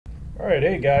Alright,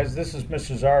 hey guys, this is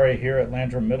Mr. Zarea here at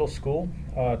Landrum Middle School.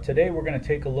 Today we're going to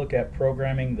take a look at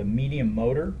programming the medium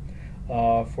motor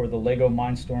for the Lego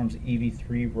Mindstorms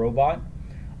Ev3 robot.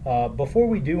 Before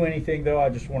we do anything though, I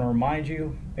just want to remind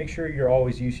you, make sure you're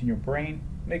always using your brain.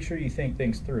 Make sure you think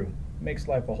things through. It makes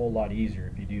life a whole lot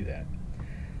easier if you do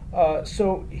that.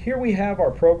 So here we have our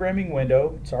programming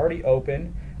window. It's already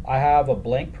open. I have a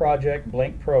blank project,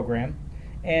 blank program.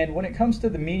 And when it comes to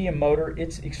the medium motor,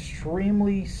 it's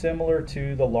extremely similar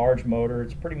to the large motor.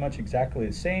 It's pretty much exactly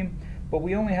the same, but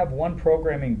we only have one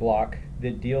programming block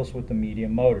that deals with the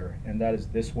medium motor, and that is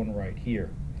this one right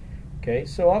here. Okay,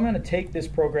 so I'm going to take this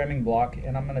programming block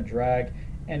and I'm going to drag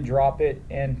and drop it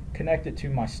and connect it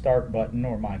to my start button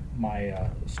or my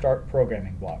start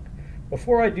programming block.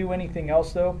 Before I do anything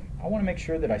else though, I want to make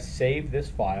sure that I save this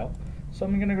file. So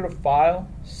I'm going to go to File,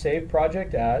 Save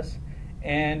Project As,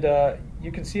 and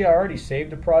you can see I already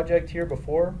saved a project here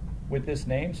before with this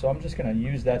name, so I'm just going to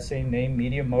use that same name,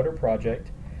 Medium Motor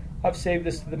Project. I've saved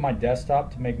this to my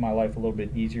desktop to make my life a little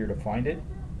bit easier to find it.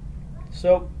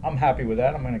 So I'm happy with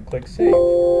that. I'm going to click Save.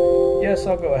 Yes,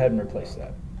 I'll go ahead and replace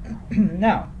that.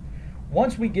 Now,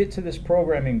 once we get to this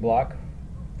programming block,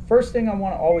 first thing I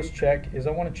want to always check is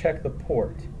I want to check the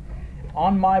port.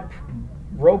 On my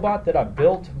robot that I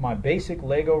built, my basic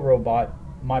Lego robot,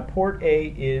 my port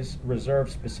A is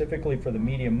reserved specifically for the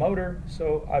medium motor,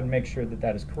 so I'd make sure that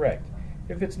that is correct.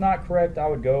 If it's not correct, I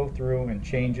would go through and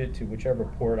change it to whichever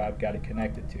port I've got it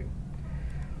connected to.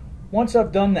 Once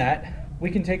I've done that, we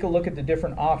can take a look at the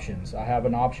different options. I have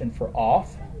an option for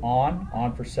off,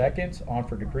 on for seconds, on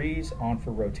for degrees, on for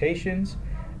rotations.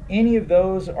 Any of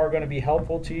those are going to be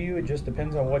helpful to you. It just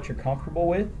depends on what you're comfortable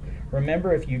with.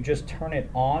 Remember, if you just turn it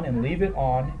on and leave it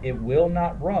on, it will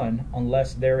not run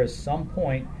unless there is some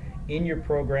point in your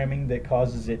programming that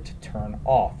causes it to turn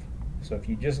off. So if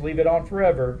you just leave it on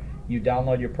forever, you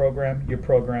download your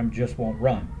program just won't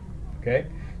run. Okay?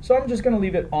 So I'm just going to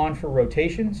leave it on for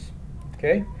rotations.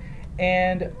 Okay?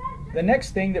 And the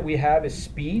next thing that we have is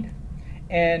speed.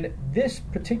 And this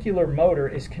particular motor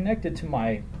is connected to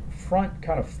my front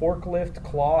kind of forklift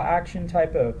claw action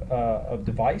type of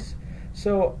device.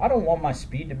 So I don't want my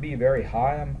speed to be very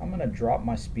high. I'm going to drop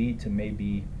my speed to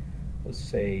maybe, let's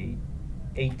say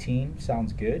 18,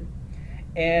 sounds good.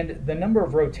 And the number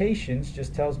of rotations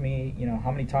just tells me, you know,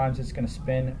 how many times it's going to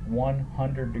spin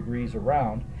 100 degrees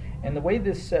around. And the way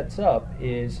this sets up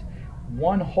is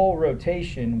one whole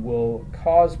rotation will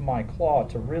cause my claw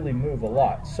to really move a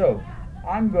lot. So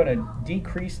I'm going to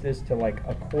decrease this to like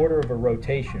a quarter of a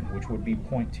rotation, which would be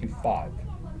 0.25.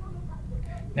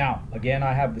 Now, again,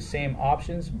 I have the same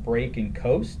options, brake and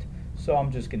coast, so I'm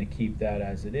just going to keep that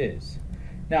as it is.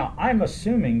 Now, I'm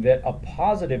assuming that a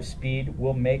positive speed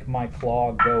will make my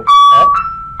claw go up.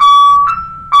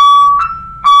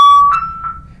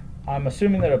 I'm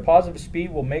assuming that a positive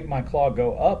speed will make my claw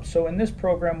go up, so in this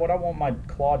program, what I want my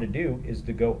claw to do is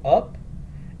to go up,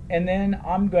 and then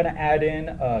I'm going to add in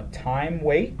a time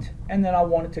wait, and then I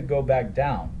want it to go back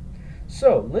down.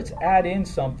 So let's add in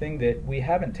something that we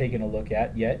haven't taken a look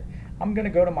at yet. I'm going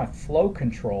to go to my flow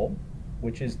control,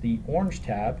 which is the orange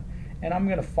tab, and I'm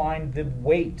going to find the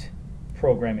wait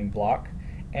programming block,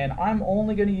 and I'm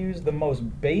only going to use the most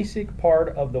basic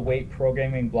part of the wait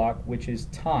programming block, which is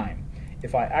time.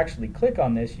 If I actually click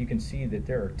on this, you can see that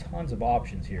there are tons of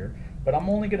options here, but I'm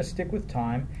only going to stick with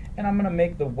time, and I'm going to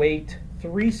make the wait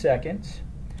 3 seconds.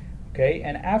 Okay,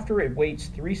 and after it waits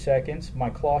 3 seconds, my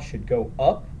claw should go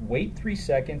up, wait 3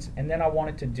 seconds, and then I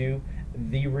want it to do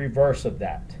the reverse of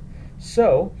that.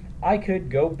 So I could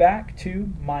go back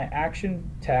to my action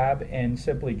tab and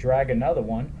simply drag another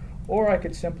one, or I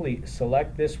could simply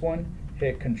select this one,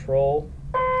 hit Control,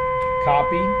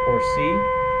 copy, or C,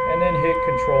 and then hit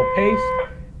Control Paste,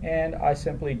 and I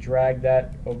simply drag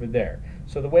that over there.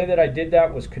 So the way that I did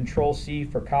that was Control C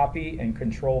for copy and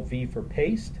Control V for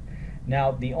paste.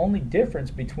 Now, the only difference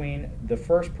between the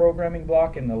first programming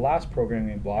block and the last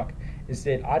programming block is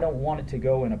that I don't want it to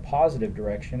go in a positive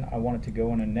direction. I want it to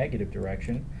go in a negative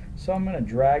direction. So I'm going to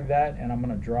drag that and I'm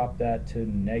going to drop that to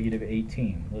negative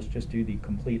 18. Let's just do the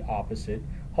complete opposite.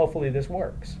 Hopefully this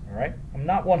works. All right. I'm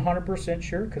not 100%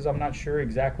 sure because I'm not sure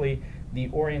exactly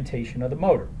the orientation of the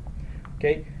motor.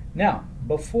 Okay. Now,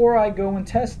 before I go and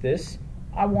test this,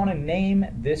 I want to name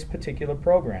this particular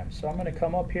program. So I'm going to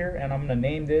come up here and I'm going to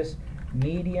name this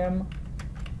medium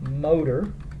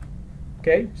motor.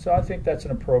 Okay, so I think that's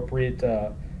an appropriate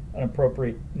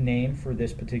name for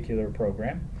this particular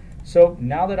program. So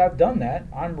now that I've done that,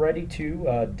 I'm ready to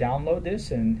download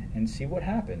this and see what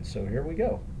happens. So here we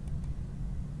go.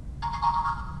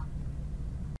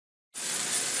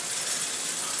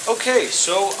 Okay,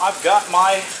 so I've got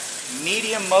my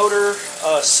medium motor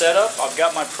setup. I've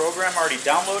got my program already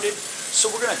downloaded, so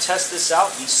we're going to test this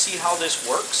out and see how this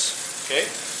works. Okay,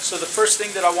 so the first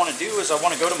thing that I want to do is I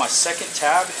want to go to my second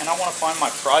tab and I want to find my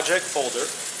project folder.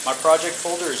 My project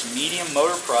folder is medium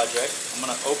motor project. I'm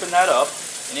going to open that up,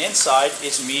 and inside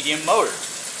is medium motor.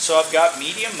 So I've got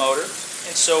medium motor,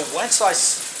 and so once I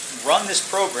run this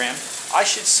program, I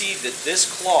should see that this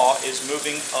claw is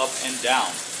moving up and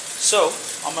down. So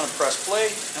I'm going to press play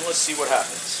and let's see what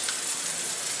happens.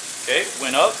 Okay,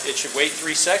 went up, it should wait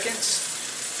 3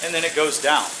 seconds, and then it goes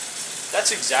down.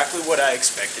 That's exactly what I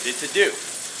expected it to do.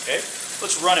 Okay,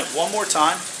 let's run it one more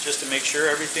time just to make sure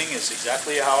everything is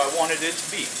exactly how I wanted it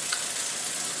to be.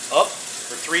 Up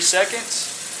for 3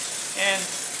 seconds and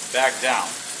back down.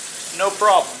 No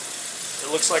problem. It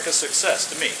looks like a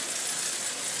success to me.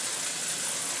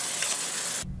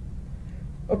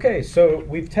 Okay, so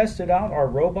we've tested out our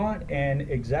robot, and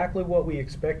exactly what we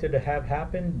expected to have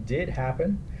happen did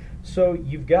happen. So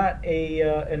you've got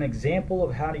an example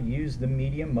of how to use the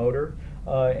medium motor,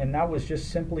 and that was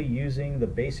just simply using the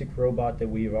basic robot that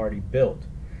we've already built.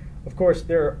 Of course,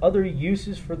 there are other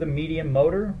uses for the medium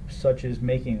motor, such as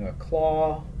making a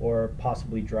claw or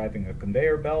possibly driving a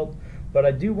conveyor belt, but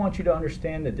I do want you to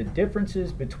understand that the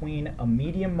differences between a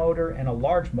medium motor and a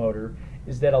large motor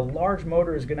is that a large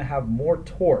motor is going to have more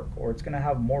torque, or it's going to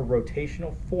have more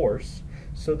rotational force.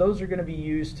 So those are going to be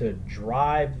used to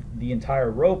drive the entire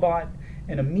robot,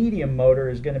 and a medium motor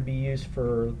is going to be used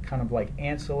for kind of like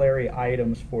ancillary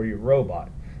items for your robot.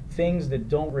 Things that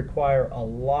don't require a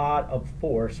lot of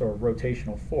force or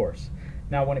rotational force.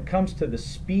 Now when it comes to the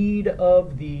speed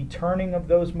of the turning of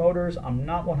those motors, I'm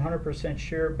not 100%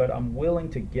 sure, but I'm willing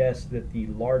to guess that the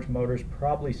large motors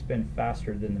probably spin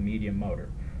faster than the medium motor.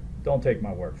 Don't take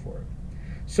my word for it.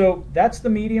 So that's the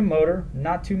medium motor,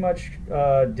 not too much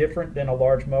different than a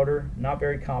large motor, not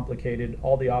very complicated.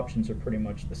 All the options are pretty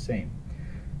much the same.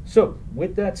 So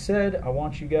with that said, I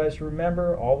want you guys to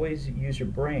remember, always use your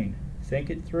brain. Think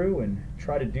it through and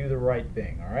try to do the right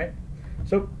thing, all right?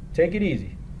 So take it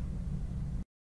easy.